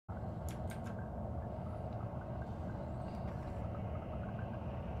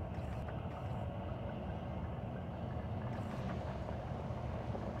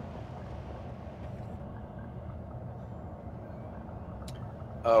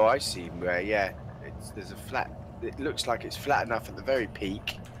Oh, I see. Where? Yeah, there's a flat. It looks like it's flat enough at the very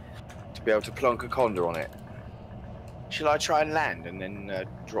peak to be able to plonk a condor on it. Shall I try and land and then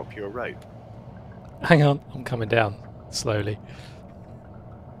drop you a rope? Hang on, I'm coming down slowly.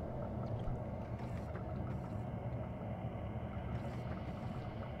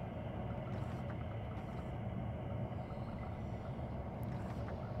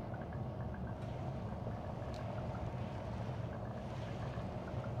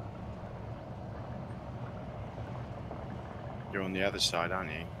 You're on the other side,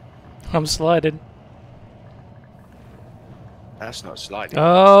 aren't you? I'm sliding. That's not sliding.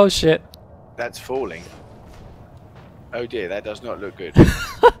 Oh shit. That's falling. Oh dear, that does not look good.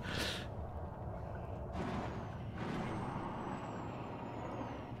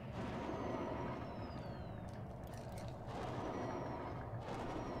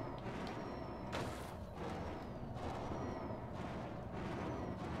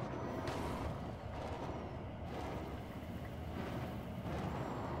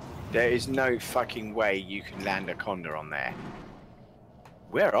 There is no fucking way you can land a condor on there.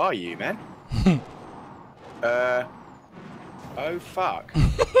 Where are you, man? Oh fuck.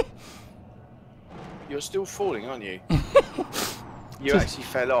 You're still falling, aren't you? You actually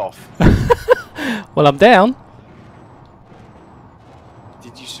fell off. Well, I'm down.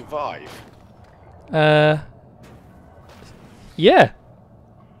 Did you survive? Yeah.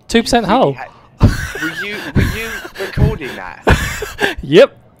 2% hull. Were you recording that?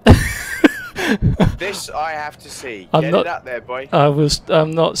 Yep. This I have to see. I'm Get not, it up there, boy.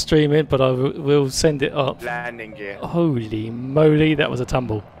 I'm not streaming, but I will send it up. Landing gear. Holy moly, that was a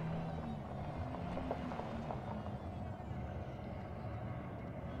tumble.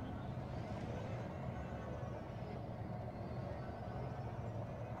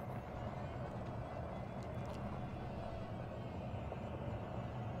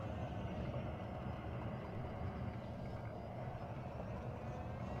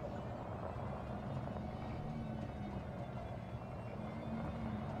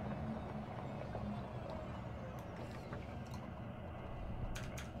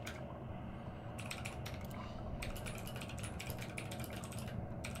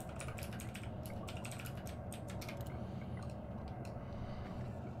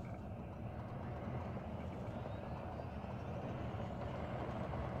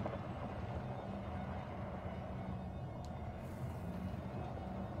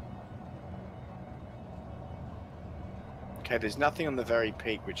 Okay, there's nothing on the very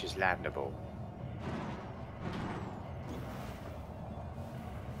peak which is landable.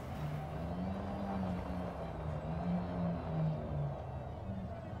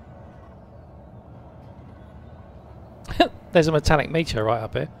 There's a metallic meteor right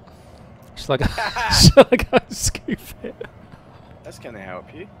up here. Shall I go scoop it? That's going to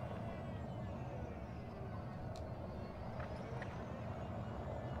help you.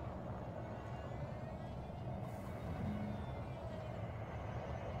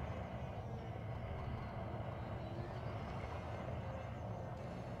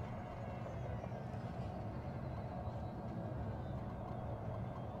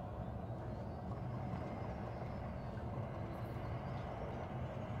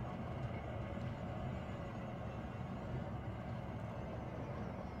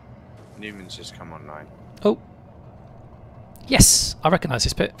 Newman's just come online. Oh. Yes! I recognise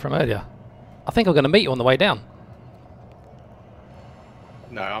this bit from earlier. I think I'm going to meet you on the way down.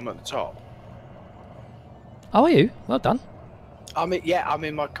 No, I'm at the top. Oh, are you? Well done. I'm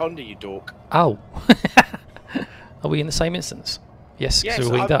in my condor, you dork. Oh. Are we in the same instance? Yes, because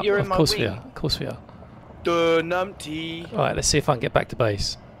we're winged up. You're in Of my course wing. we are. Of course we are. Duh, numpty. Alright, let's see if I can get back to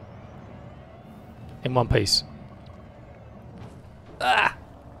base. In one piece. Ah!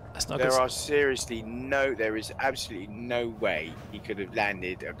 That's not good. There is absolutely no way he could have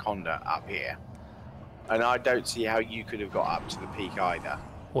landed a condor up here. And I don't see how you could have got up to the peak either.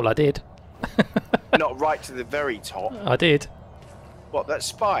 Well, I did. Not right to the very top. I did. What, that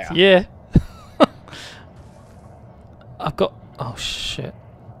spire? Yeah. I've got... Oh, shit.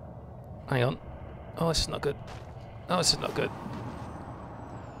 Hang on. Oh, this is not good. Oh, this is not good.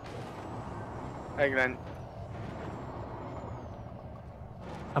 Hey, Glenn.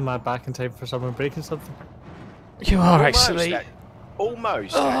 Am I back in time for someone breaking something? You are actually.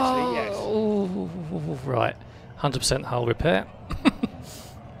 Almost, actually, yes. Oh, right. 100% hull repair.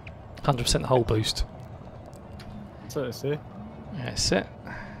 100% hull boost. That's what I say. That's it.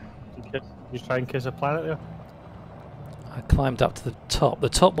 You try and kiss a planet there? I climbed up to the top. The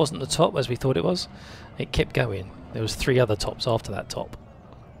top wasn't the top as we thought it was. It kept going. There was 3 other tops after that top.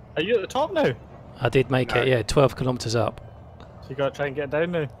 Are you at the top now? I did make it, yeah, 12 kilometres up. You gotta try and get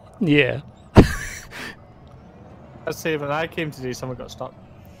down now. Yeah. I'd say when I came today, someone got stuck.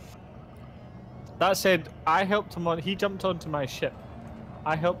 That said, I helped him on. He jumped onto my ship.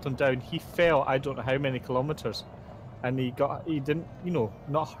 I helped him down. He fell. I don't know how many kilometers, and he didn't. You know,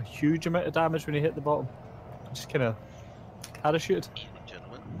 not a huge amount of damage when he hit the bottom. Just kind of parachuted.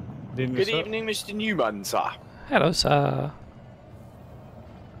 Gentlemen. Good evening, Mr. Newman, sir. Hello, sir.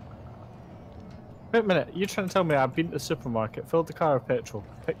 Wait a minute. You're trying to tell me I've been to the supermarket, filled the car with petrol,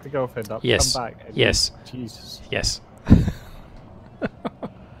 picked the girlfriend up, Yes. come back. And Yes. Jesus. Yes.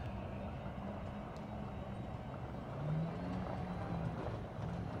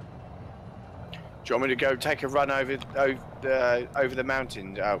 Do you want me to go take a run over the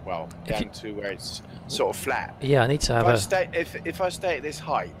mountain? Well, down to where it's sort of flat. Yeah, I need to have If I stay at this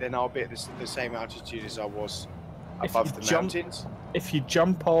height, then I'll be at the same altitude as I was above the mountains. If you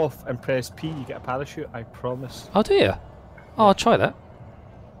jump off and press P, you get a parachute. I promise. Oh, do you? Oh, I'll try that.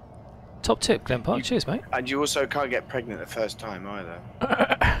 Top tip, Glenpark. Cheers, mate. And you also can't get pregnant the first time either.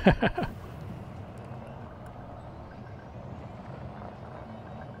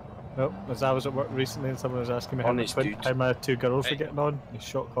 Well, as I was at work recently and someone was asking me how my two girls were getting on, he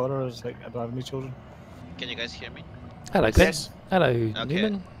shot corner. I was like, I don't have any children. Can you guys hear me? Hello, Glenn. Yes. Hello, Okay.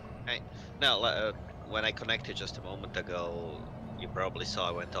 Newman. Hey. No, when I connected just a moment ago, you probably saw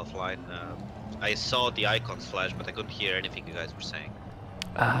I went offline. I saw the icons flash, but I couldn't hear anything you guys were saying.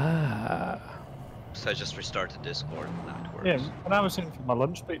 Ah. So I just restarted Discord and now it works. Yeah, when I was in for my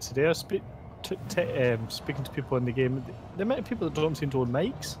lunch break today, I was speaking to people in the game. The amount of people that don't seem to own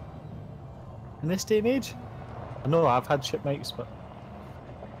mics in this day and age. I know I've had shit mics, but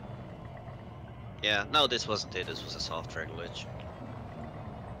Yeah, no, this wasn't it. This was a software glitch.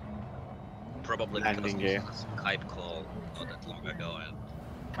 Probably because Landing this gear. was a Skype call not that long ago. And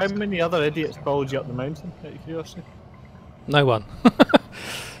how many other idiots followed you up the mountain? Out of curiosity. No one.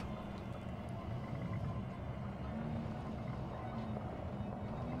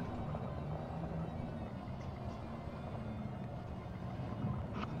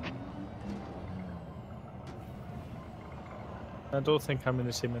 I don't think I'm in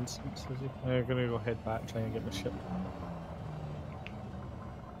the same instance as you. I'm gonna go head back, try and get my ship.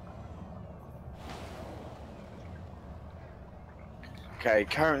 Okay,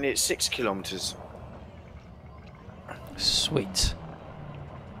 currently it's 6 kilometers. Sweet.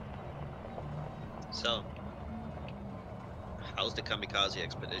 so, how's the kamikaze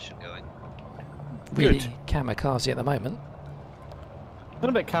expedition going? Really Good. kamikaze at the moment. I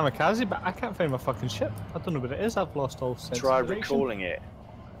don't know about kamikaze, but I can't find my fucking ship. I don't know what it is. I've lost all sense Try of direction. recalling it.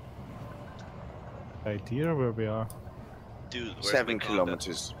 Idea where we are. Dude, where's 7 my contact?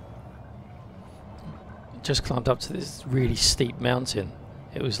 kilometers. Just climbed up to this really steep mountain.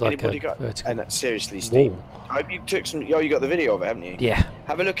 It was like Anybody a got? vertical And that's seriously steep. wall. I hope you took some. Oh, you got the video of it, haven't you? Yeah.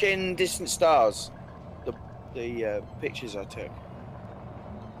 Have a look in Distant Stars. The pictures I took.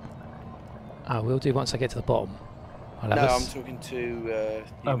 I will do once I get to the bottom. I'll have No, a I'm s- talking to.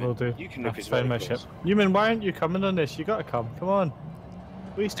 I will do. You can look I've as well. found my of ship. course. Newman, why aren't you coming on this? You gotta come. Come on.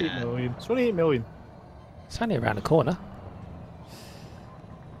 Waste 8 million. It's only 8 million. It's only around the corner.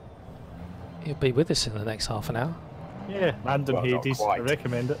 He'll be with us in the next half an hour. Yeah, random Well, not Hades. I quite.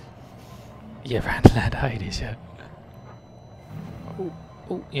 recommend it. Yeah, around land Hades, yeah.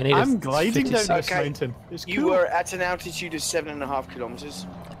 Oh, you need I'm a gliding down 56 this Okay. mountain. It's You cool. were at an altitude of 7.5 kilometers.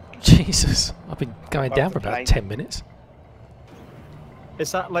 Jesus, I've been going Above down the for about plane. 10 minutes.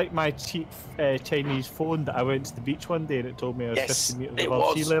 Is that like my cheap Chinese phone that I went to the beach one day and it told me I was Yes, 50 meters it above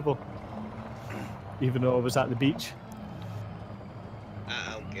was. sea level? Even though I was at the beach.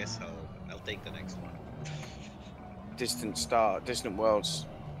 I'll guess I'll take the next one. Distant Worlds.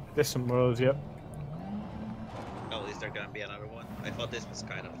 Distant worlds, yep. Oh, is there gonna be another one? I thought this was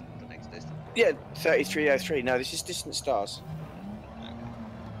kind of the next distance. Yeah, 3303. No, this is Distant Stars.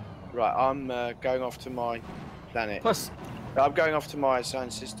 Right, I'm going off to my planet. Plus, I'm going off to my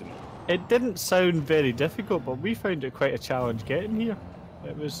assigned system. it didn't sound very difficult, but we found it quite a challenge getting here.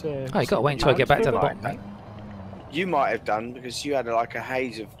 It was. Oh, you got to wait until I get back to the bottom, mate. You might have done because you had like a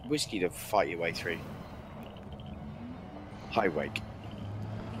haze of whiskey to fight your way through. High wake.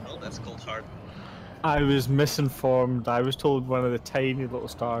 Oh, that's called hard. I was misinformed. I was told one of the tiny little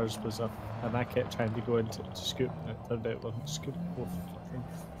stars was a, and I kept trying to go into it to scoop, and it turned out it wasn't scoop. Oh, fucking.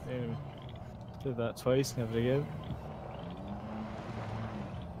 Anyway, did that twice, never again.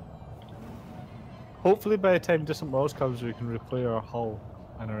 Hopefully, by the time Distant Worlds comes, we can replay our hull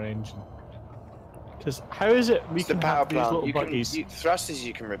and our engine. Because how is it we It's the can power have these plant. little You can, buggies? thrusters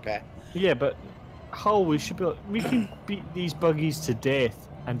you can repair. Yeah, but hull we should be. We can beat these buggies to death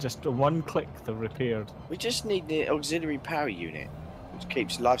and just one click they're repaired. We just need the auxiliary power unit, which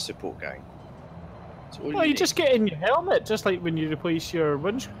keeps life support going. Well, you just get in your helmet, just like when you replace your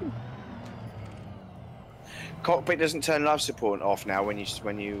windscreen. Cockpit doesn't turn life support off now when you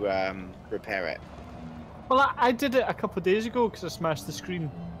repair it. Well, I did it a couple of days ago because I smashed the screen.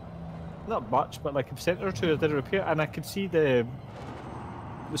 Not much, but like a percent or two I did a repair, and I could see the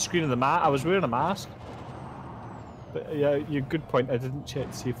screen of the mat. I was wearing a mask. But yeah, you good point. I didn't check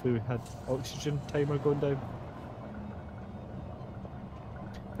to see if we had oxygen timer going down.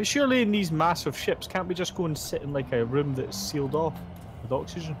 But surely in these massive ships, can't we just go and sit in like a room that's sealed off with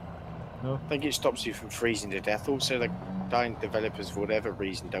oxygen? No. I think it stops you from freezing to death. Also, the dying developers, for whatever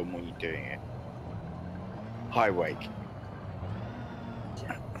reason, don't want you doing it. High wake.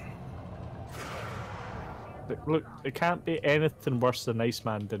 Look, it can't be anything worse than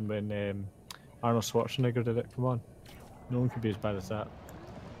Iceman than when Arnold Schwarzenegger did it. Come on. No one could be as bad as that.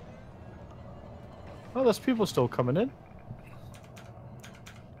 Oh, there's people still coming in.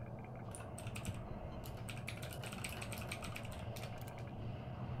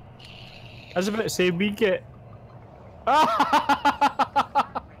 I was about to say, we get...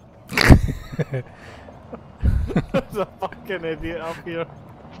 There's a fucking idiot up here.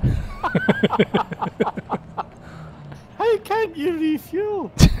 How can't you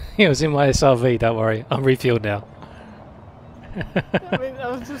refuel? It was in my SRV, don't worry. I'm refueled now. I mean, I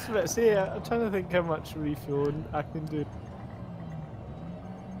was just about to say, I'm trying to think how much refueling I can do.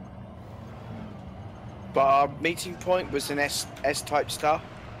 But our meeting point was an S-type star.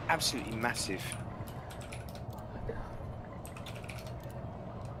 Absolutely massive.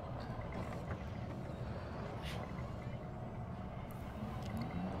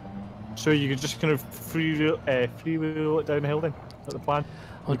 So you could just kind of freewheel it down the hill then? Is that the plan?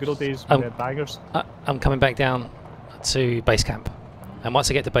 The good old days with bangers. I'm coming back down to base camp. And once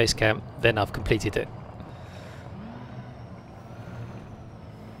I get to base camp, then I've completed it.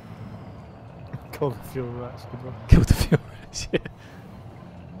 Kill the fuel rats, good one. Kill the fuel rats, yeah.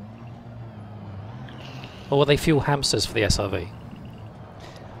 Or will they fuel hamsters for the SRV?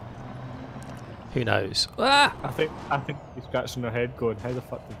 Who knows? Ah! I think he's scratching their head going, how the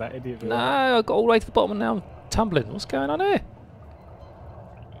fuck did that idiot do No, that? I got all the way to the bottom and now I'm tumbling. What's going on here?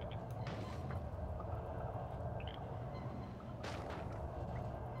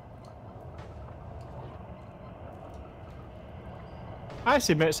 I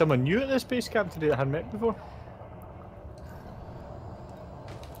actually met someone new at this base camp today that I hadn't met before.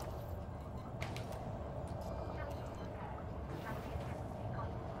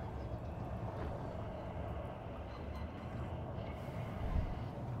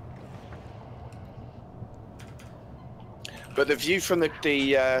 But the view from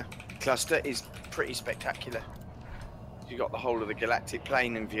the cluster is pretty spectacular. You got the whole of the galactic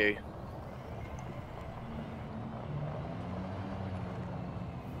plane in view.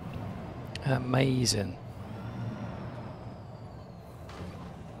 Amazing.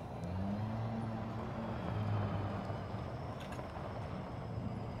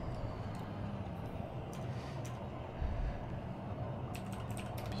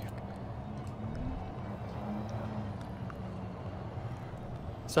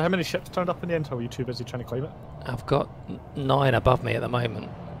 So how many ships turned up in the end, or were you too busy trying to climb it? I've got 9 above me at the moment.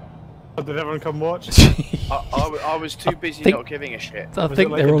 Oh, did everyone come watch? I was too busy not giving a shit. I Was think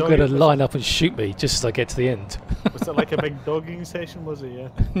it like they're a all going to doggy- line up and shoot me just as I get to the end. Was it like a big dogging session, was it, yeah?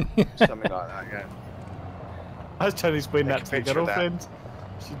 Something like that, yeah. I was trying to explain Take that a to my picture of that. girlfriend.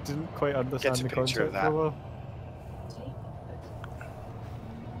 She didn't quite understand Get a the picture of concept that. for a while.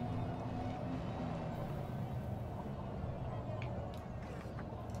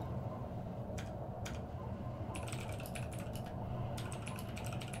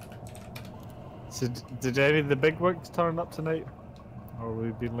 So did any of the big works turn up tonight? Or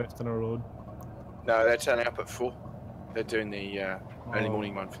we've been left on our own? No, they're turning up at 4. They're doing the early Oh.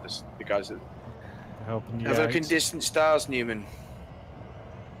 morning one for the guys that Helping you have a look in guys. distant stars, Newman.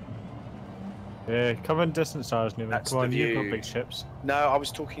 Yeah, come in distant stars, Newman. That's Come the on, you've got view. big ships. No, I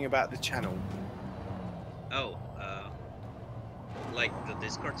was talking about the channel. Oh, like the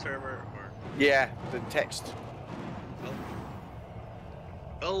Discord server or? Yeah, the text. Oh.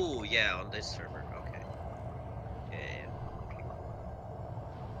 Oh yeah, on this server. Okay. Yeah. Okay.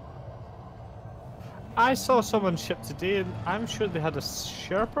 I saw someone ship today, and I'm sure they had a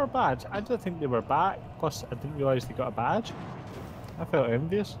Sherpa badge. I don't think they were back. Plus, I didn't realise they got a badge. I felt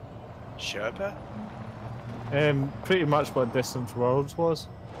envious. Sherpa? Pretty much what Distant Worlds was.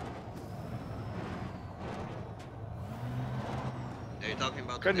 Are you talking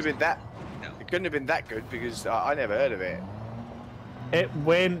about? Couldn't have been that. No. It couldn't have been that good because I never heard of it. It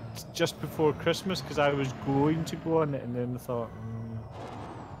went just before Christmas because I was going to go on it, and then I thought,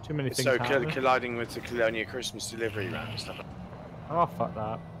 too many things So happening. colliding with the Colonia Christmas delivery round and stuff. Oh, fuck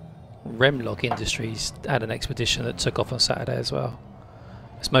that. Remlog Industries had an expedition that took off on Saturday as well.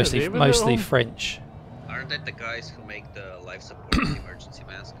 It's they mostly were mostly their own- French. Aren't that the guys who make the life support emergency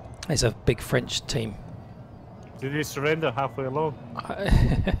mask? It's a big French team. Did they surrender halfway along?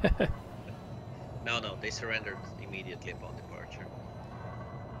 No, they surrendered immediately upon departure.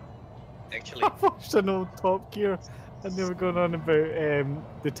 Actually, I watched an old Top Gear, and they were going on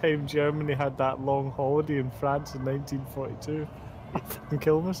about the time Germany had that long holiday in France in 1942. I fucking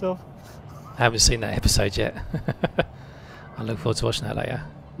killed myself. I haven't seen that episode yet. I look forward to watching that later.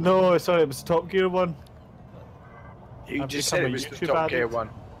 No, sorry, it was the Top Gear one. You I've just become said a it was the YouTube Top Gear addict. one.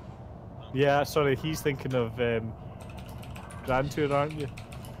 Yeah, sorry, he's thinking of Grand Tour, aren't you?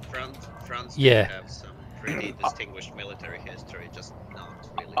 France Yeah. do have some pretty distinguished military history, just not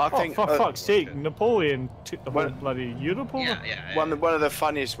really. I Oh, think for fuck's sake, Napoleon took the whole Well- bloody Europe over. yeah. one of the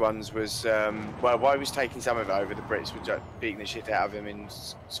funniest ones was well, why he was taking some of it over. The Brits were just beating the shit out of him in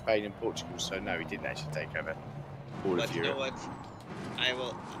Spain and Portugal. So no, he didn't actually take over all But of you know Europe.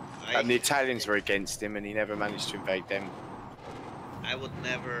 what? And the Italians were against him, and he never managed to invade them. I would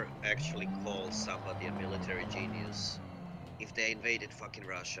never actually call somebody a military genius if they invaded fucking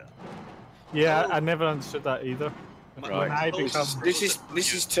Russia. Yeah, Oh. I never understood that either. My- When I my become- host-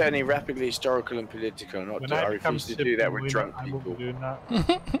 This is turning rapidly historical and political. Not When to, I become refuse to do that with Superman, drunk I won't be people. doing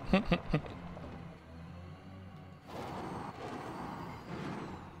that.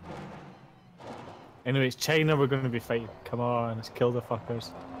 Anyway, it's China we're going to be fighting. Come on, let's kill the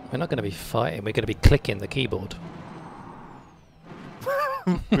fuckers. We're not going to be fighting. We're going to be clicking the keyboard.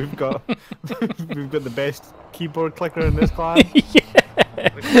 We've got the best keyboard clicker in this class.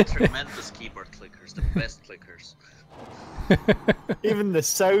 We've got tremendous keyboard clickers, the best clickers. Even the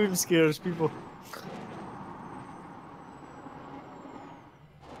sound scares people.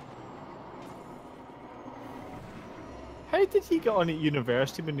 How did he get on at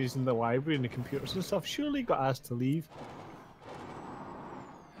university when he's in the library and the computers and stuff? Surely he got asked to leave.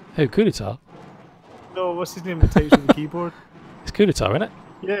 Who, Kudita? No, what's his name that types on the keyboard? It's Kudita, isn't it?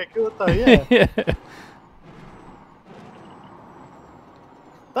 Yeah, good yeah. Yeah.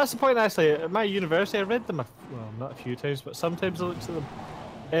 That's the point, actually. At my university, I read them, well, not a few times, but sometimes I looked at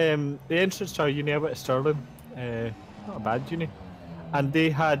them. The entrance to our uni, I went to Stirling. Not a bad uni. And they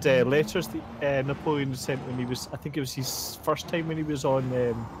had letters that Napoleon sent when he was, I think it was his first time when he was on,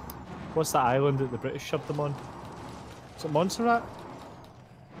 what's that island that the British shoved them on? Was it Montserrat?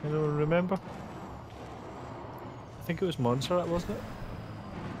 Anyone remember? I think it was Montserrat, wasn't it?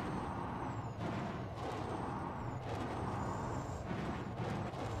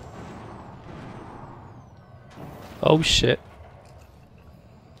 Oh shit.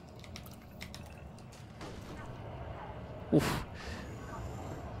 Oof.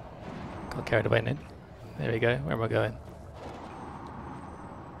 Got carried away then. There we go. Where am I going?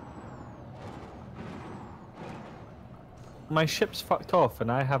 My ship's fucked off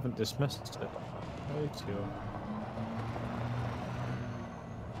and I haven't dismissed it. Right, so.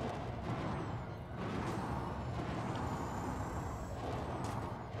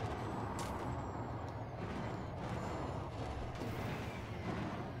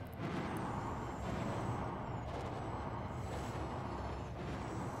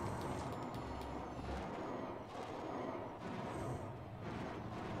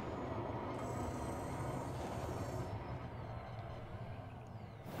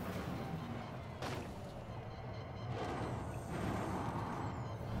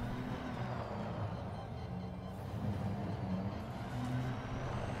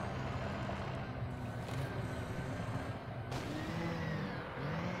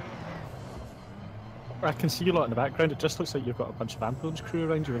 I can see you lot in the background. It just looks like you've got a bunch of ambulance crew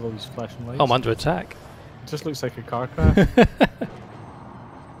around you with all these flashing lights. I'm under attack. It just looks like a car crash.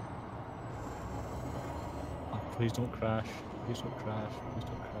 Oh, please don't crash. Please don't crash. Please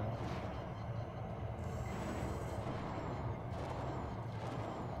don't crash.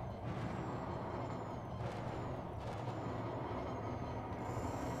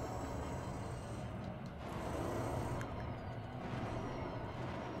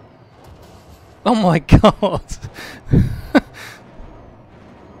 Oh my god.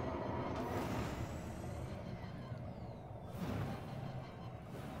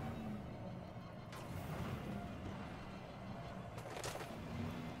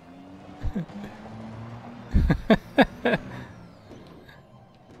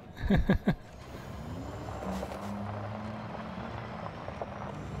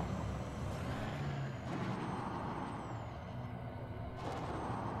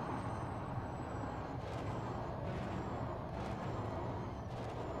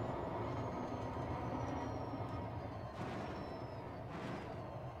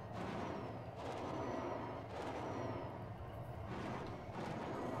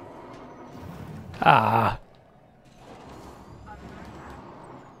 Ah.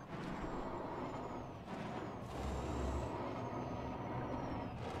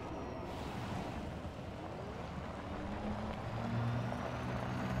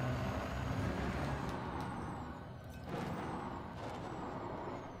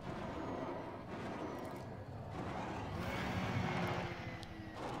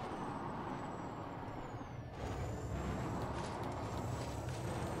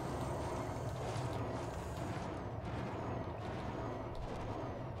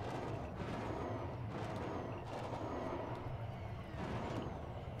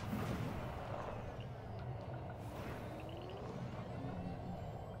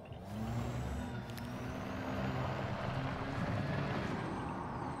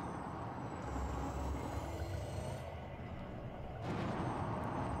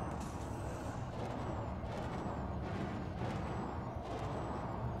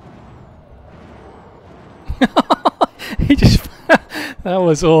 He just... That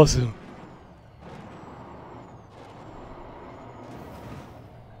was awesome.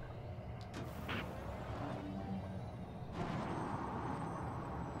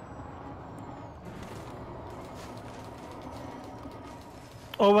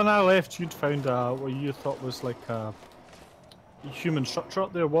 Oh, when I left, you'd found what you thought was like a human structure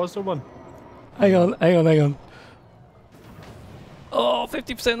up there. Was there one? Hang on, hang on, hang on. Oh,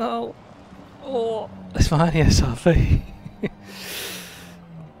 50% hull. Oh, it's fine, yes, RV.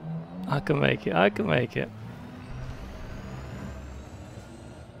 I can make it, I can make it.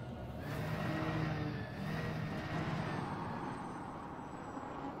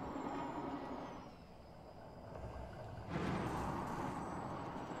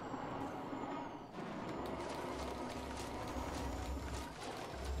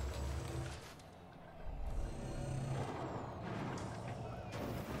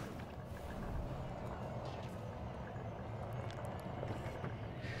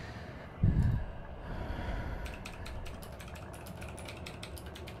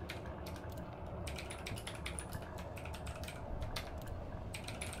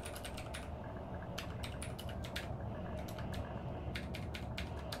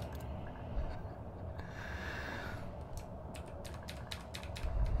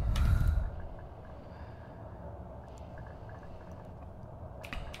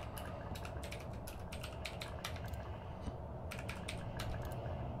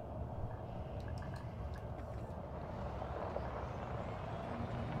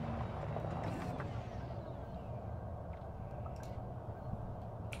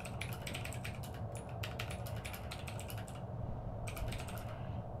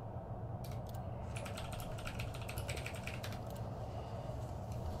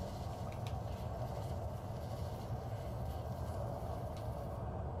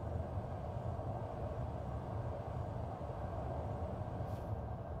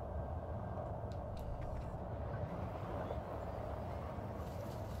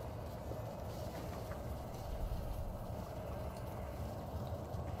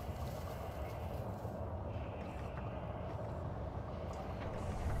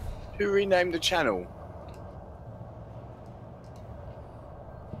 Who renamed the channel?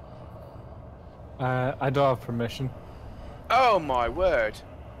 I don't have permission. Oh my word!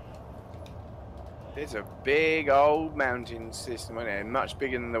 There's a big old mountain system in there, much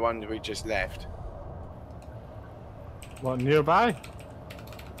bigger than the one we just left. What, nearby?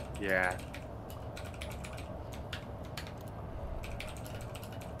 Yeah.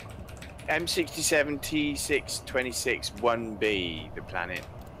 M67 T626 1B, the planet.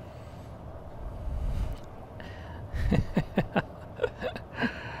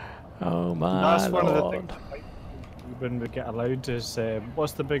 Oh my That's one lord. of the things when we get allowed is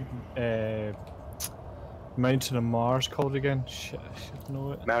what's the big mountain on Mars called again? Shit, I should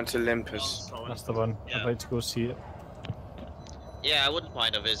know it. Mount Olympus. That's the one. Yeah. I'd like to go see it. Yeah, I wouldn't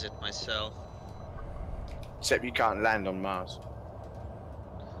mind a visit myself. Except you can't land on Mars.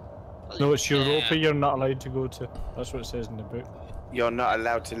 No, it's Europa Yeah. you're not allowed to go to. That's what it says in the book. You're not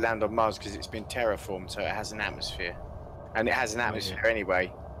allowed to land on Mars because it's been terraformed, so it has an atmosphere. And it has an atmosphere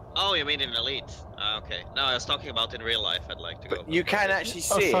anyway. Oh, you mean in Elite? Okay. No, I was talking about in real life. I'd like to go. But you can actually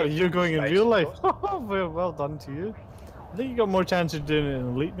Oh, see sorry, it. you're going in Space, real of life. course. well done to you. I think you got more chance of doing it in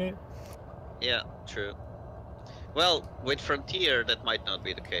Elite, mate. Yeah, true. Well, with Frontier, that might not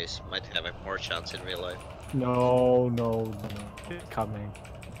be the case. Might have a more chance in real life. No. It's coming.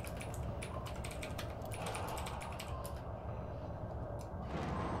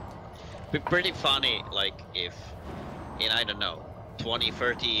 Be pretty funny, like, if in, I don't know, 20,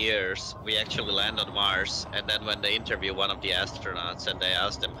 30 years, we actually land on Mars, and then when they interview one of the astronauts and they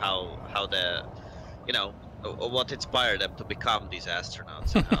ask them how the you know, what inspired them to become these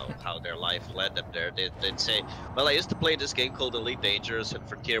astronauts and how their life led them there. They'd say, well, I used to play this game called Elite Dangerous, and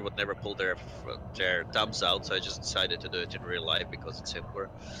Frontier would never pull their thumbs out, so I just decided to do it in real life because it's simpler.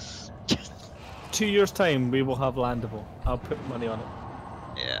 2 years' time, we will have landable. I'll put money on it.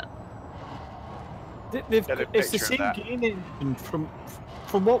 Yeah. It's the same game engine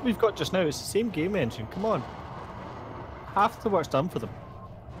from what we've got just now. It's the same game engine. Come on, half the work's done for them.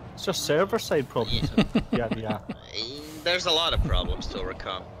 It's just server side problems. Yeah. There's a lot of problems to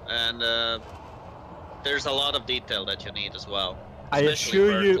overcome, and there's a lot of detail that you need as well. I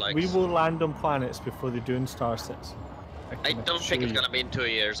assure you, we will land on planets before they do in Star Sets. I don't think it's gonna be in 2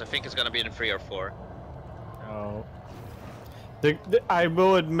 years. I think it's gonna be in 3 or 4. Oh. I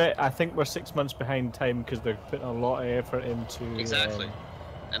will admit, I think we're 6 months behind time because they're putting a lot of effort into exactly.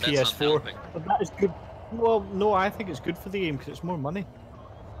 And that's PS4. not helping. But that is good. Well, no, I think it's good for the game because it's more money.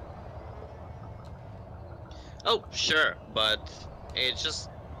 Oh, sure, but it's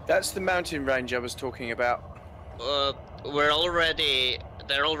just... That's the mountain range I was talking about. They're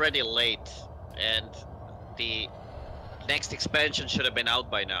already late, and the next expansion should have been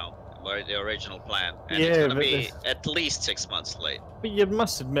out by now, or the original plan, and it's gonna be at least 6 months late. But you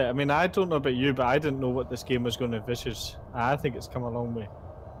must admit, I mean, I don't know about you, but I didn't know what this game was going to envisage. I think it's come a long way.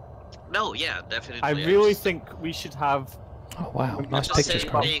 No, yeah, definitely. I really think we should have... Oh wow, nice just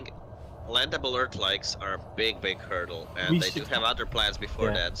pictures. saying, landable Earth-likes are a big hurdle, and they do have other plans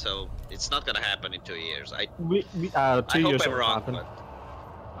before that, so it's not gonna happen in 2 years. I hope I'm wrong,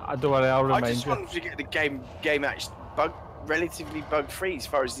 but... Don't worry, I'll remind you. I just wanted to get the game actually relatively bug-free as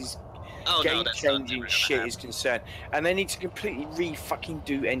far as these game-changing shit is concerned. And they need to completely re-fucking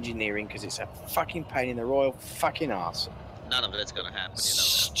do engineering because it's a fucking pain in the royal fucking arse. None of it's gonna happen, you know that.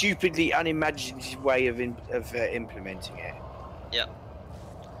 Stupidly unimaginative way of implementing it. Yeah.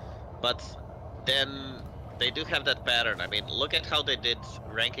 But then they do have that pattern. I mean, look at how they did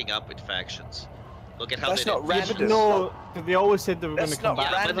ranking up with factions. Look at how That's they not did. random. No, they always said they were going to come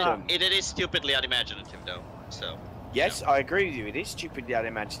back. Random. It is stupidly unimaginative, though. So. Yes, I agree with you. It is stupidly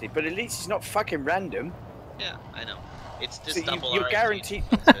unimaginative, but at least it's not fucking random. Yeah, I know. It's this So double you're RNG. guaranteed.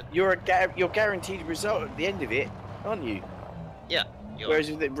 You're guaranteed a result at the end of it, aren't you? Yeah.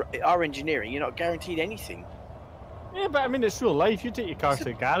 Whereas with our engineering, you're not guaranteed anything. Yeah, but I mean, it's real life. You take your car to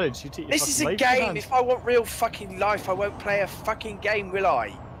the garage, you take your This is a life game. If I want real fucking life, I won't play a fucking game, will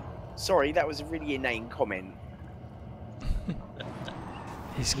I? Sorry, that was a really inane comment.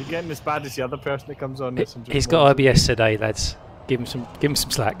 You're getting as bad as the other person that comes on this. He's got IBS today, lads. Give him some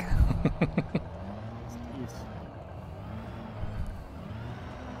slack.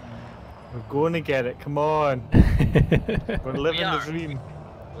 We're going to get it. Come on. We're living the dream.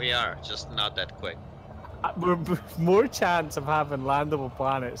 We are, just not that quick. We're more chance of having landable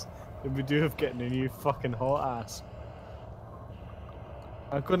planets than we do of getting a new fucking hot ass.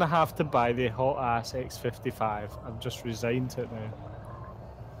 I'm gonna have to buy the hot ass X55. I've just resigned to it now.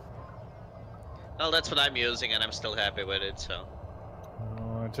 Well, that's what I'm using, and I'm still happy with it. So.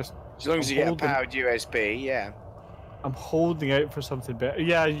 Just as long as you get a powered USB, yeah. I'm holding out for something better.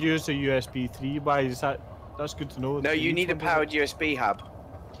 Yeah, I used a USB 3. Why is that? That's good to know. No, you need a powered USB hub.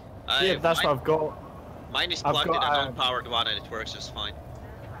 Yeah, that's what I've got. Mine is plugged in a non-powered one, and it works just fine.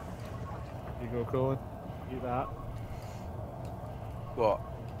 Here you go, Krollin. Eat that. What?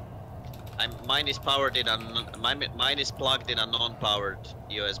 Mine is powered in mine is plugged in a non-powered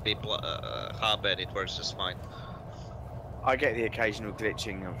USB hub, and it works just fine. I get the occasional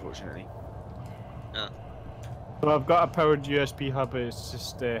glitching, unfortunately. Yeah. So I've got a powered USB hub. It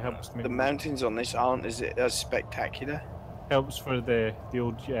just helps me. The mountains on this aren't as spectacular. Helps for the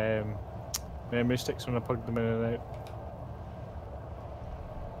old memory sticks when I plug them in and out.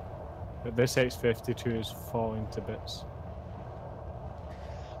 But this X52 is falling to bits.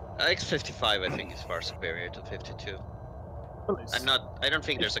 X55 I think is far superior to 52. Well, I don't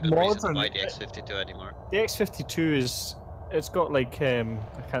think there's a good reason to buy the X52 anymore. The X52 is, it's got like I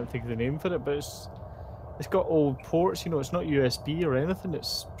can't think of the name for it, but it's got old ports. You know, it's not USB or anything.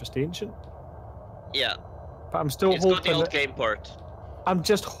 It's just ancient. Yeah. But I'm still hoping. It's got the old game port. I'm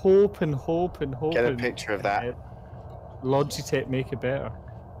just hoping. Get a picture of that. Logitech make it better.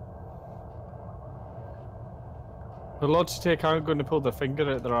 The Logitech aren't going to pull their finger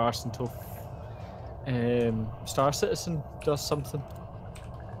out their arse until Star Citizen does something.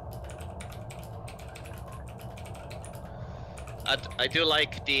 I do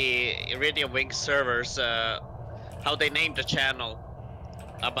like the Iridium Wing servers, how they named the channel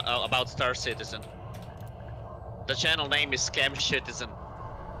about Star Citizen. The channel name is Scam Shitizen.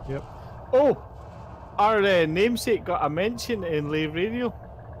 Yep. Oh! Our namesake got a mention in Live Radio.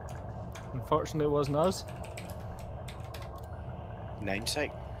 Unfortunately, it wasn't us.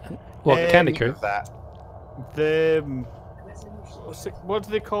 Namesake. What, the Candy Crew? Of that. The what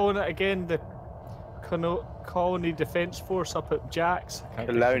do they call it again? The Colony Defence Force up at Jack's.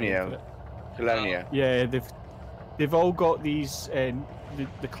 Colonia. Yeah, they've all got these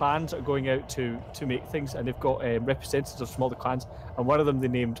the clans that are going out to make things, and they've got representatives from all the clans, and one of them they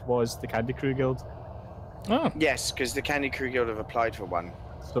named was the Candy Crew Guild. Oh. Yes, because the Candy Crew Guild have applied for one.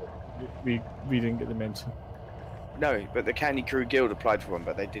 So we didn't get the mention. No, but the Candy Crew Guild applied for one,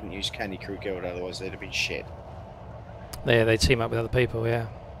 but they didn't use Candy Crew Guild, otherwise they'd have been shit. Yeah, they team up with other people, yeah.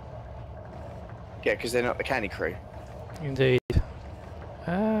 Yeah, because they're not the Candy Crew. Indeed.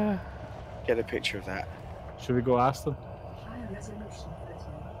 Get a picture of that. Should we go ask them?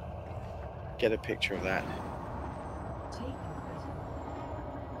 Get a picture of that.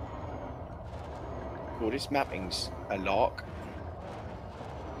 Well, this mapping's a lark.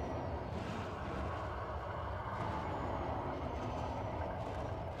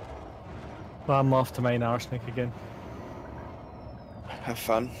 Well, I'm off to mine arsenic again. Have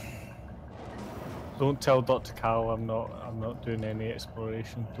fun. Don't tell Dr. Cal I'm not doing any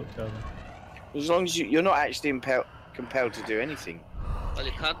exploration. Don't tell them. As long as you're not actually compelled to do anything. Well,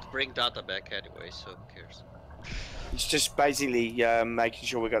 you can't bring data back anyway, so who cares? It's just basically making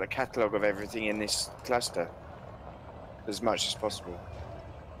sure we've got a catalogue of everything in this cluster. As much as possible.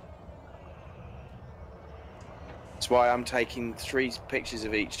 That's why I'm taking 3 pictures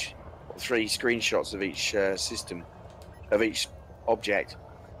of each, 3 screenshots of each system, of each object.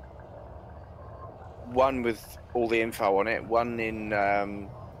 One with all the info on it, one in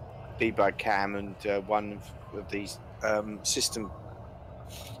debug cam, and one of these system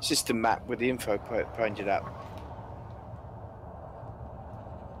map with the info pointed up.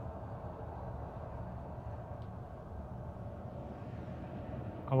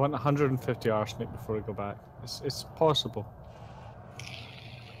 I want 150 arsenic before I go back. It's possible.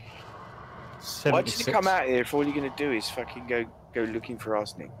 Why did you come out here if all you're going to do is fucking go looking for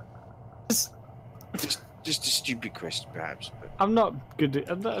arsenic? Just a stupid question, perhaps. But... I'm not good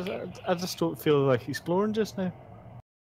at... I just don't feel like exploring just now.